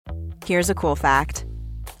Here's a cool fact.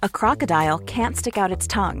 A crocodile can't stick out its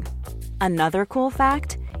tongue. Another cool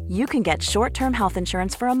fact, you can get short-term health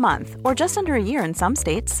insurance for a month or just under a year in some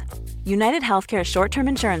states. United Healthcare short-term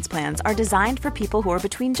insurance plans are designed for people who are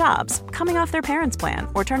between jobs, coming off their parents' plan,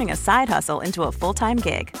 or turning a side hustle into a full-time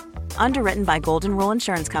gig. Underwritten by Golden Rule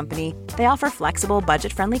Insurance Company, they offer flexible,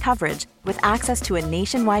 budget-friendly coverage with access to a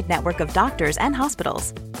nationwide network of doctors and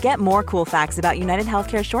hospitals. Get more cool facts about United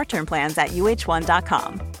Healthcare short-term plans at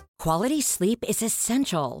uh1.com. Quality sleep is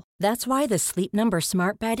essential. That's why the Sleep Number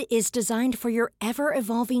Smart Bed is designed for your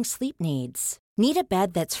ever-evolving sleep needs. Need a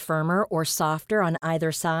bed that's firmer or softer on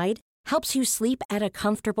either side? Helps you sleep at a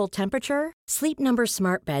comfortable temperature? Sleep Number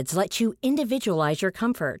Smart Beds let you individualize your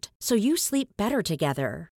comfort, so you sleep better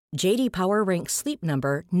together. J.D. Power ranks Sleep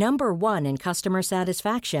Number number 1 in customer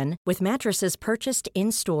satisfaction with mattresses purchased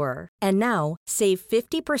in-store. And now, save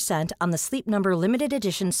 50% on the Sleep Number Limited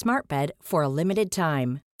Edition Smart Bed for a limited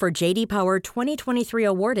time. For J.D. Power 2023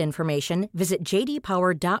 award information, visit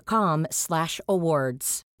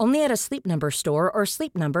jdpower.com/awards. Only at a Sleep Number store or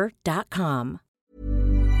sleepnumber.com.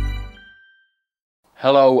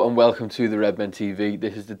 Hello and welcome to the Redmen TV.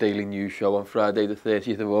 This is the daily news show on Friday the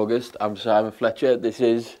 30th of August. I'm Simon Fletcher. This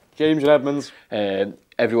is James Redmond.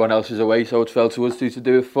 Everyone else is away, so it's fell to us two to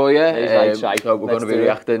do it for you. So we're going to be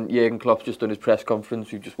reacting. Jurgen Klopp's just done his press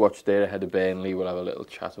conference. We've just watched there ahead of Burnley. We'll have a little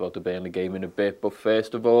chat about the Burnley game in a bit. But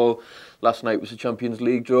first of all, last night was the Champions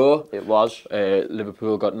League draw. It was.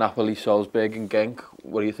 Liverpool got Napoli, Salzburg and Genk.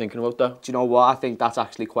 What are you thinking about that? Do you know what? I think that's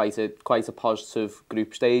actually quite a positive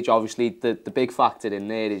group stage. Obviously, the big factor in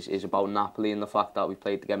there is about Napoli and the fact that we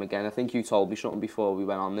played the game again. I think you told me something before we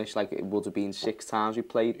went on this, like it would have been 6 times we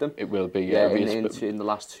played them. It will be, yeah. In the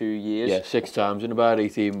last 2 years. Yeah, 6 times in about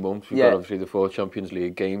 18 months. We've got obviously the 4 Champions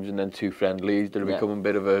League games and then 2 friendlies that have become a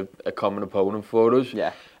bit of a common opponent for us.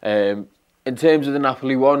 Yeah. In terms of the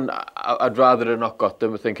Napoli one, I'd rather have not got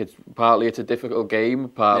them. I think it's partly a difficult game,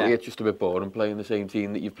 partly it's just a bit boring playing the same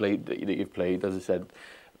team that you've played, as I said,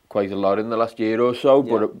 quite a lot in the last year or so.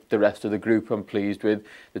 But the rest of the group, I'm pleased with.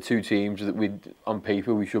 The 2 teams that on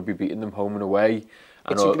paper we should be beating them home and away.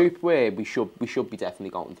 It's a group where we should be definitely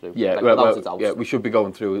going through. Yeah, we should be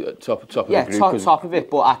going through top of the group. Yeah, top of it.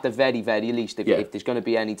 But at the very least, if there's going to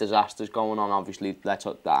be any disasters going on, obviously,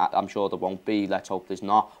 I'm sure there won't be. Let's hope there's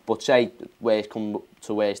not. But say worst come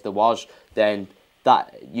to worst there was, then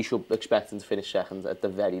that you should expect them to finish second at the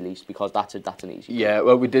very least, because that's an easy. Yeah,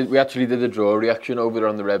 well, we actually did a draw reaction over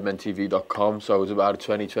on the redmentv.com. So it was about a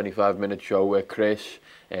 20-25 minute show where Chris,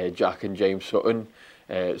 Jack, and James Sutton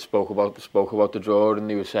spoke about the draw,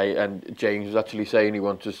 and and James was actually saying he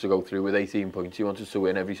wants us to go through with 18 points. He wants us to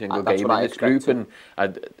win every single game in this group, and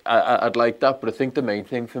I'd like that. But I think the main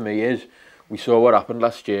thing for me is we saw what happened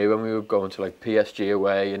last year when we were going to like PSG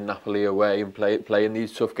away and Napoli away and playing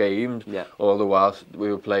these tough games. Yeah. All the while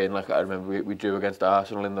we were playing, like I remember we drew against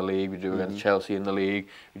Arsenal in the league, we drew against Chelsea in the league,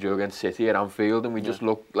 we drew against City at Anfield, and we just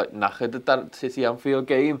looked like knackered at that City Anfield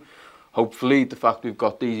game. Hopefully, the fact we've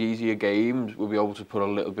got these easier games, we'll be able to put a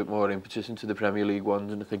little bit more impetus into the Premier League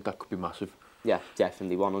ones, and I think that could be massive. Yeah,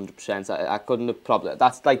 definitely, 100%. I couldn't have probably.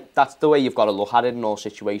 That's the way you've got to look at it in all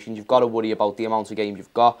situations. You've got to worry about the amount of games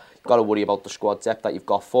you've got. You've got to worry about the squad depth that you've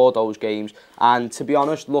got for those games. And to be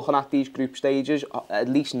honest, looking at these group stages, at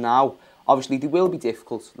least now, obviously they will be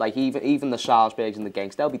difficult. Like even the Salzburgs and the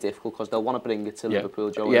Genks, they'll be difficult because they'll want to bring it to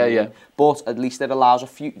Liverpool. Yeah. But at least it allows a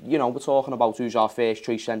few. You know, we're talking about who's our first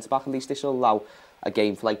choice centre back. At least this will allow a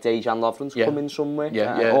game for like Dejan Lovren to come in somewhere,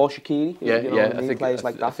 or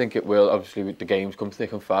Shaqiri. I think it will. Obviously, the games come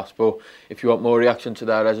thick and fast. But if you want more reaction to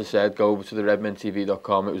that, as I said, go over to the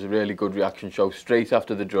redmentv.com. It was a really good reaction show straight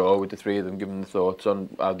after the draw, with the 3 of them giving the thoughts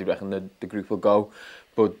on how they reckon the group will go.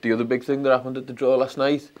 But the other big thing that happened at the draw last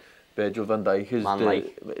night, Virgil van Dijk is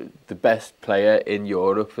the best player in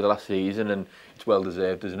Europe for the last season, and it's well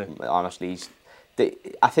deserved, isn't it? Honestly,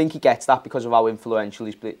 I think he gets that because of how influential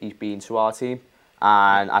he's been to our team.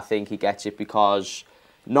 And I think he gets it because,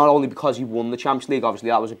 not only because he won the Champions League, obviously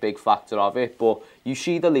that was a big factor of it, but you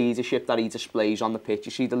see the leadership that he displays on the pitch,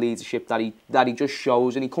 you see the leadership that he just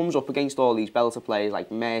shows, and he comes up against all these belter players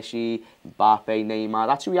like Messi, Mbappe, Neymar.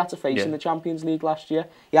 That's who he had to face in the Champions League last year.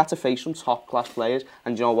 He had to face some top-class players,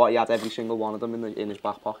 and you know what? He had every single one of them in his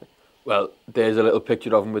back pocket. Well, there's a little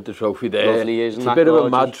picture of him with the trophy there. Lovely, isn't it? It's a bit of a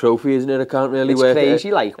mad trophy, isn't it? I can't really work it. It's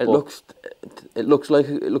crazy, like. It looks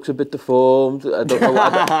a bit deformed. I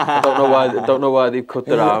don't know why they've cut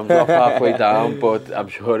their arms off halfway down, but I'm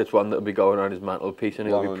sure it's one that'll be going on his mantelpiece, and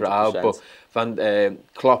he'll 100%. Be proud. But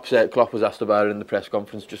Klopp was asked about it in the press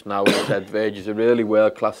conference just now, and he said Virg is a really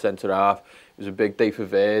world-class centre half. It was a big day for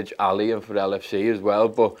Virg, Ali, and for LFC as well.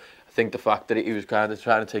 But I I think the fact that he was kind of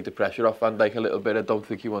trying to take the pressure off Van Dijk a little bit, I don't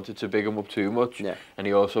think he wanted to big him up too much. Yeah. And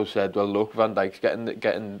he also said, well, look, Van Dijk's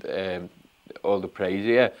getting all the praise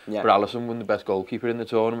here, but Alisson won the best goalkeeper in the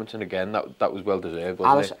tournament, and again, that was well deserved,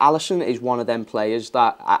 wasn't it? Alisson is one of them players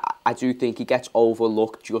that I do think he gets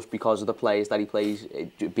overlooked just because of the players that he plays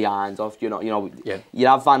behind of. You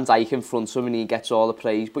have Van Dijk in front of him and he gets all the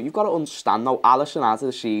praise, but you've got to understand now, Alisson had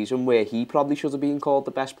a season where he probably should have been called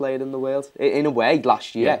the best player in the world in a way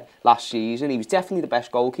last season. He was definitely the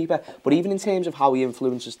best goalkeeper, but even in terms of how he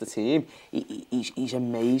influences the team, he's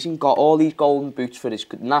amazing. Got all these golden boots for his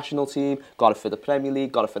national team, got it for the Premier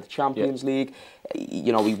League, got it for the Champions League.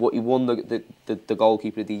 He won the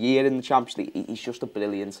goalkeeper of the year in the Champions League. He's just a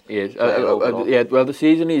brilliant. He is. Well, the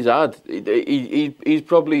season he's had, he's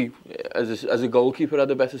probably as a goalkeeper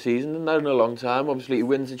had a better season than that in a long time. Obviously, he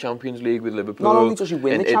wins the Champions League with Liverpool. Not only does he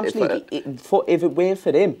win the Champions League, if it weren't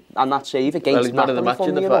for him and that save against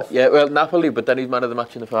Napoli, Napoli, but then he's man of the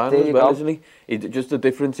match in the final as well, isn't he? Just the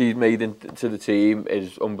difference he's made to the team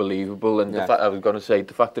is unbelievable, and the fact I was going to say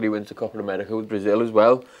the fact that he wins the Copa America with Brazil as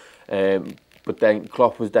well. But then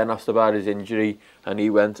Klopp was then asked about his injury, and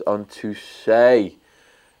he went on to say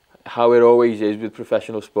how it always is with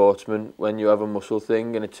professional sportsmen. When you have a muscle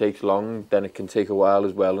thing and it takes long, then it can take a while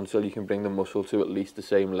as well until you can bring the muscle to at least the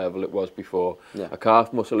same level it was before. A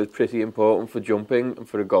calf muscle is pretty important for jumping, and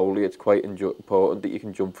for a goalie it's quite important that you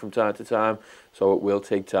can jump from time to time, so it will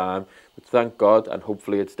take time. But thank God, and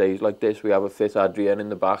hopefully it stays like this, we have a fit Adrian in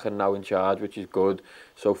the back and now in charge, which is good.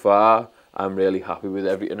 So far, I'm really happy with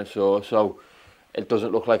everything I saw. So it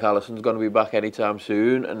doesn't look like Alisson's going to be back anytime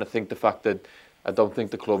soon, and I think the fact that I don't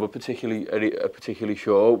think the club are particularly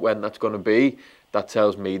sure when that's going to be, that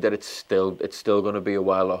tells me that it's still going to be a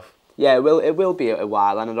while off. Yeah, it will be a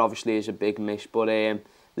while, and it obviously is a big miss. But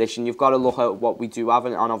listen, you've got to look at what we do have,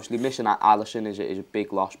 and obviously missing Alisson is a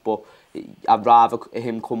big loss. But I'd rather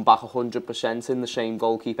him come back 100% in the same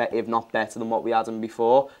goalkeeper, if not better than what we had him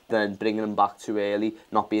before, than bringing him back too early,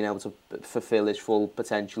 not being able to fulfil his full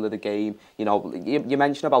potential of the game. You know, you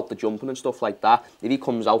mentioned about the jumping and stuff like that. If he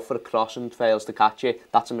comes out for a cross and fails to catch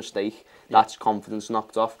it, that's a mistake. That's confidence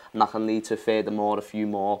knocked off, and that can lead to furthermore a few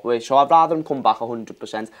more. So I'd rather him come back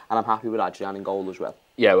 100%, and I'm happy with Adrian in goal as well.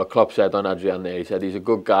 Yeah, what Klopp said on Adrian there, he said he's a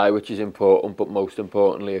good guy, which is important, but most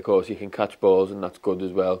importantly, of course, he can catch balls, and that's good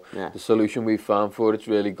as well. The solution we've found for it's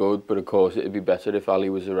really good, but of course, it'd be better if Ali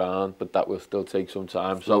was around, but that will still take some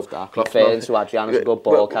time. So Klopp's fair to Adrian as a good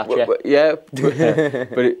ball catcher.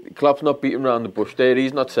 But Klopp's not beating around the bush there.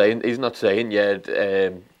 He's not saying,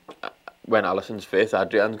 when Alisson's fit,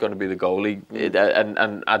 Adrian's going to be the goalie,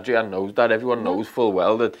 and Adrian knows that. Everyone knows full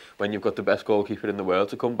well that when you've got the best goalkeeper in the world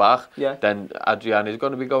to come back, then Adrian is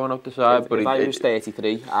going to be going up the side. If I was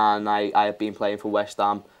 33 and I had been playing for West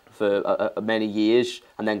Ham for many years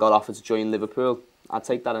and then got offered to join Liverpool, I'd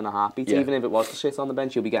take that in a heartbeat. Even if it was to sit on the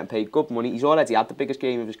bench, he'll be getting paid good money. He's already had the biggest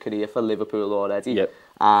game of his career for Liverpool already,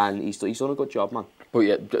 and he's done a good job, man. But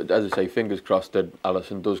yeah, as I say, fingers crossed that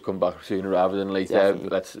Alisson does come back sooner rather than later.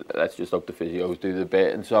 Let's just hope the physios do the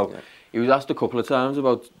bit. And so he was asked a couple of times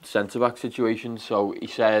about centre-back situations. So he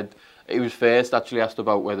said he was first actually asked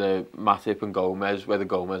about whether Matip and Gomez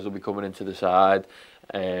will be coming into the side.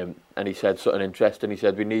 And he said something interesting. He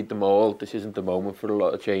said, we need them all. This isn't the moment for a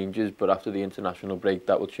lot of changes, but after the international break,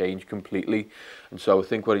 that will change completely. And so I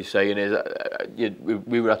think what he's saying is,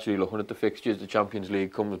 we were actually looking at the fixtures. The Champions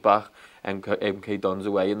League comes back, MK Dons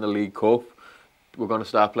away in the League Cup. We're going to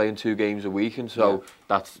start playing 2 games a week, and so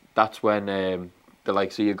that's when the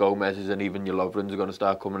likes of your Gomez's and even your Lovrens are going to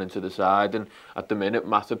start coming into the side. And at the minute,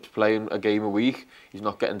 Matip's playing a game a week. He's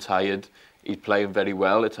not getting tired. He's playing very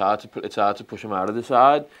well. It's hard to push him out of the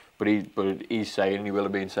side, but he's saying, and he will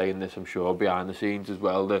have been saying this, I'm sure, behind the scenes as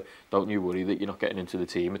well, that don't you worry that you're not getting into the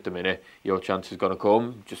team at the minute. Your chance is going to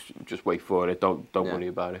come. Just wait for it. Don't worry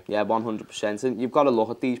about it. Yeah, 100%. And you've got to look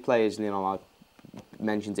at these players. You know, I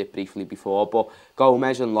mentioned it briefly before, but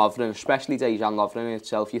Gomez and Lovren, especially Dejan Lovren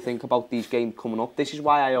itself. You think about these games coming up. This is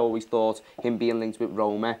why I always thought him being linked with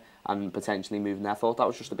Roma and potentially moving there, I thought that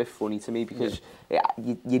was just a bit funny to me, because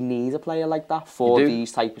you need a player like that for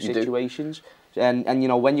these type of situations. And you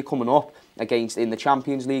know, when you're coming up against in the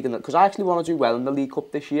Champions League, and because I actually want to do well in the League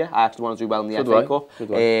Cup this year, I actually want to do well in the FA Cup.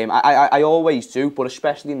 I always do, but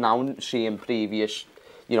especially now seeing previous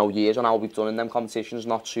years on how we've done in them competitions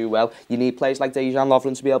not too well. You need players like Dejan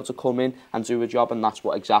Lovren to be able to come in and do a job, and that's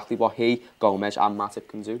exactly what he, Gomez and Matip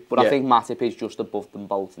can do. But I think Matip is just above them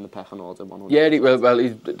both in the pecking order. 100%. Yeah,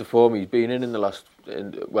 he's, the form he's been in the last,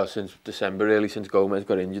 since December really, since Gomez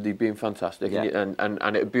got injured, he's been fantastic. Yeah.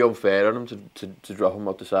 And it'd be unfair on him to drop him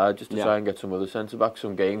out the side just to try and get some other centre-backs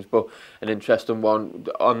some games. But an interesting one,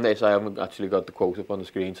 on this, I haven't actually got the quote up on the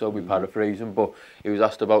screen, so I'll be paraphrasing, but he was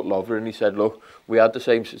asked about Lovren and he said, look, we had this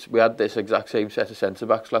exact same set of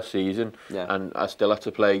centre-backs last season, and I still had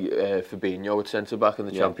to play Fabinho at centre-back in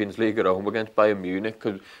the Champions League at home against Bayern Munich,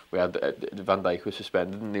 because we had Van Dijk was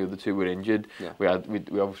suspended and the other two were injured. We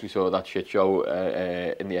obviously saw that shit show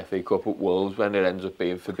in the FA Cup at Wolves when it ends up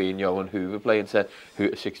being Fabinho and Hoover playing. Said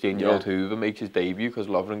 16-year-old Hoover makes his debut because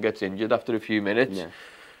Lovren gets injured after a few minutes.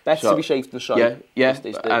 Best to be safe than sorry.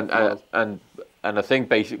 And I think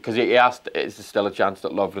basically, because he asked, is there still a chance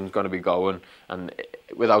that Lovren's going to be going? And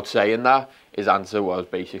without saying that, his answer was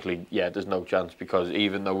basically, yeah, there's no chance, because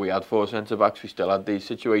even though we had 4 centre-backs, we still had these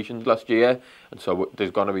situations last year. And so there's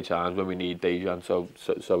going to be times when we need Dejan, so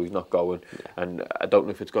he's not going. And I don't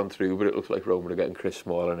know if it's gone through, but it looks like Roma are getting Chris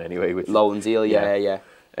Smalling anyway. Which loan deal, yeah.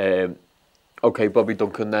 Okay, Bobby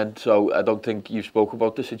Duncan then. So I don't think you spoke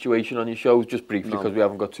about the situation on your shows, just briefly, because we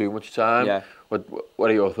haven't got too much time. Yeah.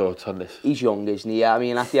 What are your thoughts on this? He's young, isn't he? I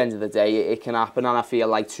mean, at the end of the day, it can happen, and I feel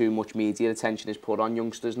like too much media attention is put on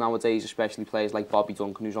youngsters nowadays, especially players like Bobby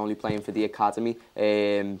Duncan, who's only playing for the academy.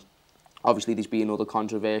 Obviously, there's been other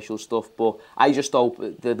controversial stuff, but I just hope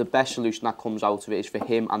the best solution that comes out of it is for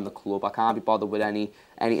him and the club. I can't be bothered with anything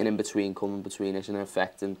in between coming between us and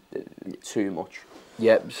affecting too much.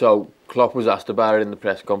 Yeah, so Klopp was asked about it in the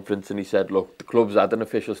press conference, and he said, look, the club's had an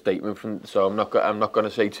official statement from, so I'm not going to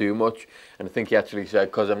say too much. And I think he actually said,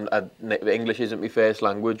 because English isn't my first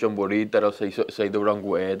language, I'm worried that I'll say the wrong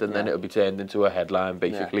word, and then it'll be turned into a headline,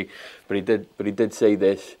 basically. Yeah. But he did say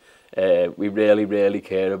this. We really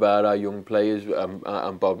care about our young players,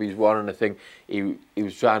 and Bobby's one, and I think he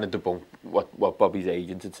was trying to debunk what Bobby's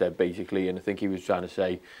agent had said, basically, and I think he was trying to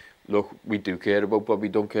say, look, we do care about Bobby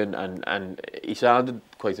Duncan, and he sounded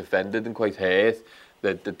quite offended and quite hurt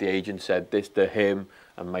that the agent said this to him,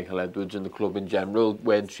 and Michael Edwards and the club in general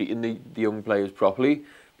weren't treating the young players properly,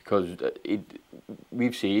 because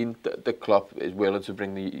we've seen that Klopp is willing to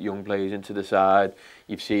bring the young players into the side.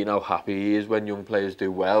 You've seen how happy he is when young players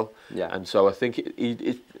do well, and so I think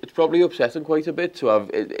it's probably upsetting quite a bit to have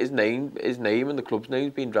his name and the club's name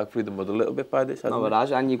being dragged through the mud a little bit by this. No, it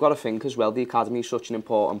has, and you've got to think as well, the academy is such an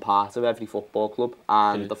important part of every football club,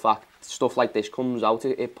 and the fact stuff like this comes out,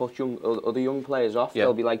 it puts other young players off.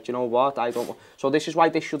 They'll be like, do you know what, I don't. So this is why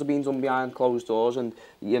this should have been done behind closed doors, and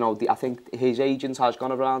I think his agent has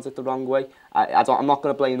gone around it the wrong way. I'm not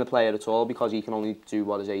going to blame the player at all, because he can only do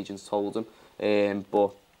what his agents told him.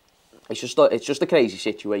 But it's just a crazy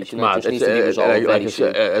situation. It just needs to be resolved very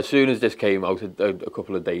soon. As soon as this came out a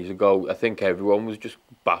couple of days ago, I think everyone was just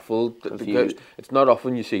baffled. Confused. It's not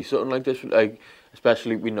often you see something like this.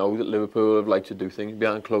 Especially, we know that Liverpool have liked to do things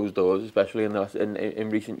behind closed doors, especially in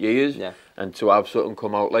recent years. Yeah. And to have something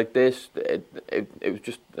come out like this, it was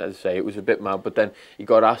just, as I say, it was a bit mad. But then he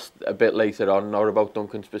got asked a bit later on, not about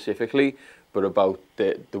Duncan specifically, but about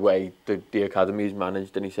the way the academy is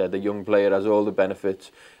managed, and he said the young player has all the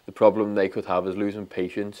benefits. The problem they could have is losing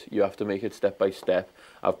patience. You have to make it step by step.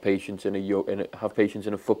 Have patience in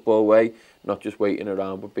a football way, not just waiting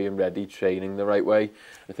around, but being ready, training the right way.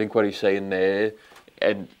 I think what he's saying there,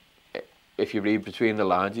 and if you read between the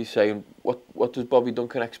lines, he's saying, what does Bobby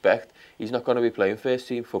Duncan expect? He's not going to be playing first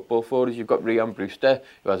team football for us. You've got Ryan Brewster,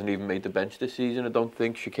 who hasn't even made the bench this season, I don't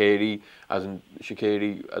think. Shaqiri, I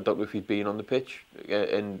don't know if he's been on the pitch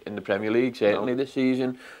in the Premier League, certainly this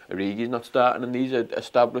season. Origi's not starting, and these are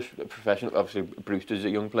established professional. Obviously, Brewster's a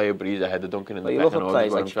young player, but he's ahead of Duncan in the pecking order.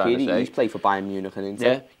 Players like Shaqiri, he's played for Bayern Munich and Inter.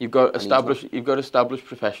 Yeah, you've got established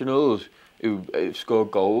professionals who score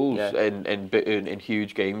goals in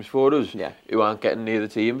huge games for us, who aren't getting near the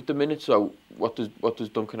team at the minute. So what does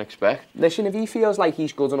Duncan expect? Listen, if he feels like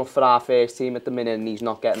he's good enough for our first team at the minute and he's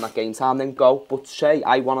not getting that game time, then go. But say,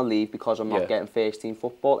 I want to leave because I'm not getting first team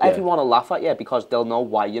football. Everyone will laugh at you because they'll know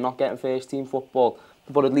why you're not getting first team football.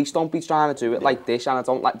 But at least don't be trying to do it like this, and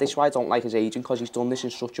this is why I don't like his agent, because he's done this in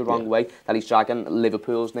such a wrong way that he's dragging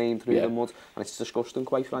Liverpool's name through the mud, and it's disgusting,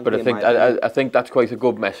 quite frankly. But I think that's quite a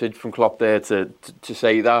good message from Klopp there to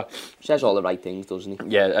say that. He says all the right things, doesn't he?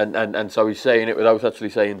 Yeah, and so he's saying it without actually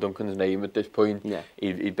saying Duncan's name at this point. Yeah.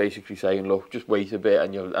 He's basically saying, look, just wait a bit,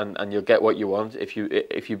 and you'll get what you want if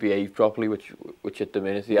you behave properly, which at the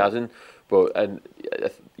minute he hasn't. But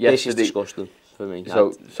yesterday, this is disgusting for me.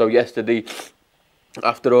 So yesterday,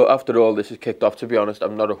 After all this is kicked off, to be honest,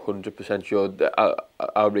 I'm not 100% sure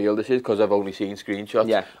how real this is, because I've only seen screenshots.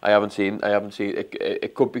 Yeah. I haven't seen it.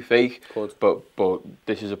 It could be fake, but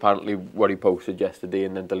this is apparently what he posted yesterday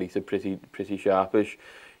and then deleted pretty sharpish,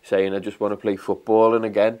 saying, "I just want to play football." And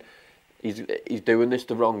again, he's doing this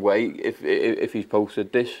the wrong way if he's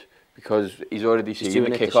posted this, because he's already seen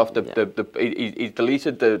the kick-off. He's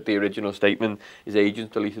deleted the original statement. His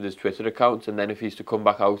agent deleted his Twitter account, and then if he's to come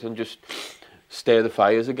back out and just stir the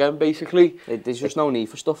fires again, basically, there's just no need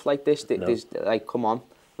for stuff like this. No. There's, like, come on.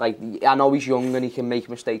 Like, I know he's young and he can make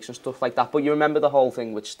mistakes and stuff like that, but you remember the whole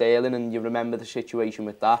thing with Sterling, and you remember the situation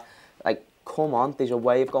with that. Like, come on, there's a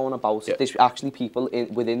way of going about it. There's actually people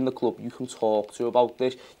within the club you can talk to about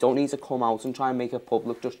this. You don't need to come out and try and make it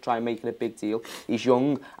public, just try and make it a big deal. He's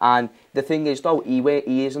young, and the thing is, though,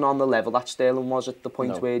 he isn't on the level that Sterling was at the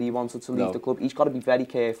point where he wanted to leave the club. He's got to be very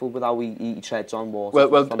careful with how he treads on water.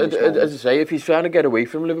 Well, as I say, if he's trying to get away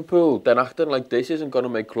from Liverpool, then acting like this isn't going to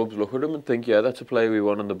make clubs look at him and think, yeah, that's a player we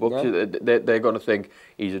want on the books. Yeah. They're going to think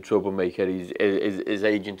he's a troublemaker. His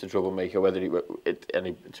agent's a troublemaker.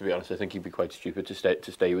 To be honest, I think he'd be quite stupid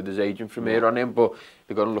to stay with his agent from here on in. But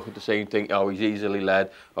they're going to look at the same thing. Oh, he's easily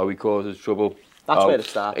led. Oh, he causes trouble. That's where it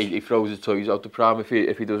starts. He throws his toys out the pram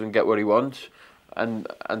if he doesn't get what he wants. And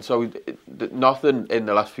so nothing in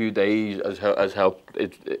the last few days has helped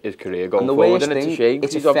his career going forward, and it's a shame.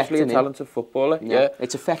 He's obviously a talented footballer. Yeah,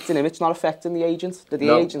 it's affecting him. It's not affecting the agent.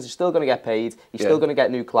 The agents are still going to get paid. He's still going to get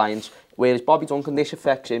new clients. Whereas Bobby Duncan, this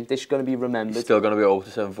affects him. This is going to be remembered. He's still going to be able to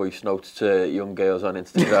send voice notes to young girls on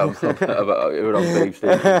Instagram about who are on babe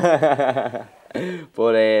station.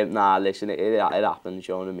 But nah, listen, it happens.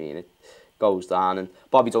 You know what I mean? It goes down. And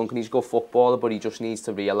Bobby Duncan, he's a good footballer, but he just needs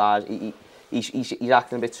to realise he's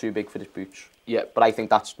acting a bit too big for his boots. Yeah. But I think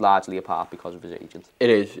that's largely a part because of his agent. It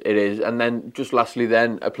is. And then, just lastly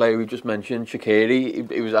then, a player we just mentioned,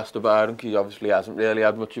 Shaqiri, he was asked about him, because he obviously hasn't really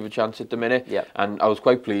had much of a chance at the minute. Yeah. And I was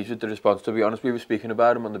quite pleased with the response, to be honest. We were speaking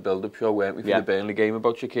about him on the build-up show, weren't we, for the Burnley game,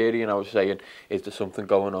 about Shaqiri, and I was saying, is there something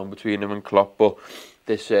going on between him and Klopp? But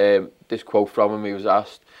this quote from him, he was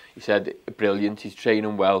asked, he said, brilliant, he's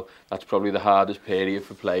training well. That's probably the hardest period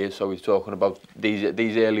for players. So he's talking about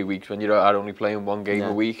these early weeks when you're only playing one game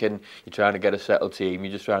a week and you're trying to get a settled team,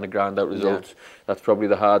 you're just trying to grind out results. Yeah. That's probably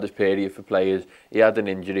the hardest period for players. He had an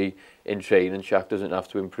injury in training. Shaq doesn't have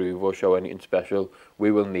to improve or show anything special.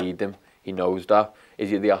 We will need him. He knows that. Is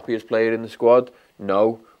he the happiest player in the squad?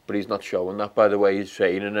 No. But he's not showing that by the way he's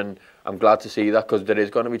training, and I'm glad to see that, because there is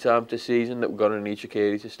going to be times this season that we're going to need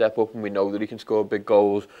Shaqiri to step up, and we know that he can score big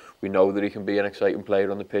goals, we know that he can be an exciting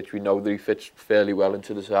player on the pitch, we know that he fits fairly well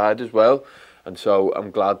into the side as well, and so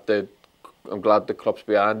I'm glad that Klopp's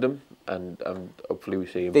behind him, and hopefully we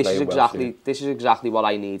see him playing well soon. This is exactly what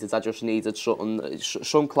I needed. I just needed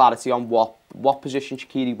some clarity on what position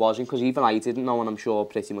Shaqiri was in, because even I didn't know, and I'm sure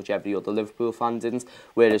pretty much every other Liverpool fan didn't.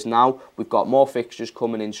 Whereas now we've got more fixtures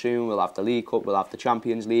coming in soon. We'll have the League Cup, we'll have the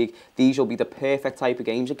Champions League. These will be the perfect type of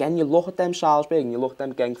games. Again, you look at them Salzburg and you look at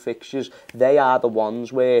them Genk fixtures. They are the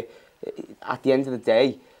ones where, at the end of the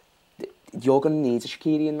day, you're going to need a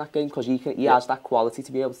Shaqiri in that game, because he has that quality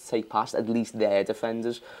to be able to take past at least their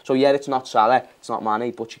defenders. So yeah, it's not Salah, it's not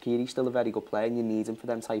Mane, but Shaqiri's still a very good player, and you need him for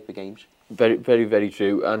them type of games. Very, very, very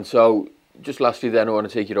true. And so, just lastly then, I want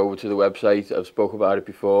to take you over to the website. I've spoke about it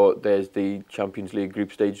before. There's the Champions League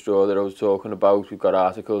group stage draw that I was talking about. We've got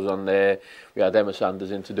articles on there. We had Emma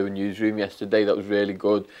Sanders in to do a newsroom yesterday. That was really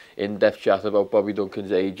good. In-depth chat about Bobby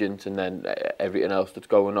Duncan's agent, and then everything else that's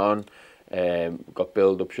going on. We've got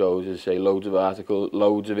build-up shows, as I say, loads of articles,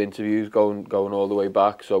 loads of interviews going all the way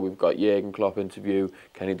back. So we've got Jurgen Klopp interview,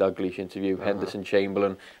 Kenny Dalglish interview, Henderson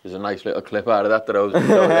Chamberlain. There's a nice little clip out of that I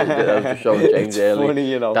was just showing James earlier. Funny,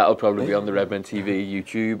 you know. That'll probably be on the Redmen TV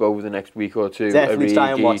YouTube over the next week or two. Definitely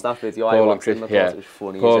try and watch that video. I watched it and I thought it was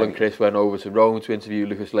funny. Paul and Chris went over to Rome to interview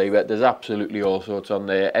Lucas Leiva. There's absolutely all sorts on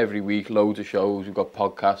there every week, loads of shows. We've got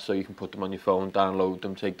podcasts, so you can put them on your phone, download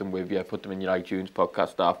them, take them with you, put them in your iTunes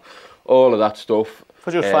podcast app. All of that stuff. For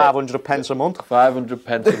just 500 pence a month. 500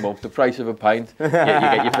 pence a month, the price of a pint. You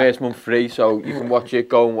get your first month free, so you can watch it.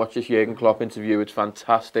 Go and watch this Jurgen Klopp interview. It's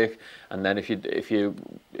fantastic. And then if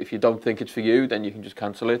you don't think it's for you, then you can just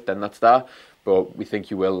cancel it. Then that's that. But we think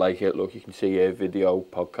you will like it. Look, you can see here video,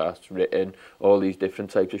 podcasts, written, all these different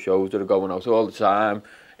types of shows that are going out all the time.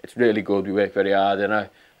 It's really good. We work very hard in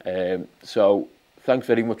it. So thanks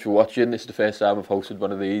very much for watching. This is the first time I've hosted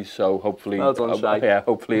one of these, so hopefully,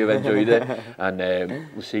 hopefully you've enjoyed it. And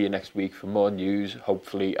we'll see you next week for more news,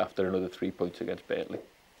 hopefully after another 3 points against Burnley.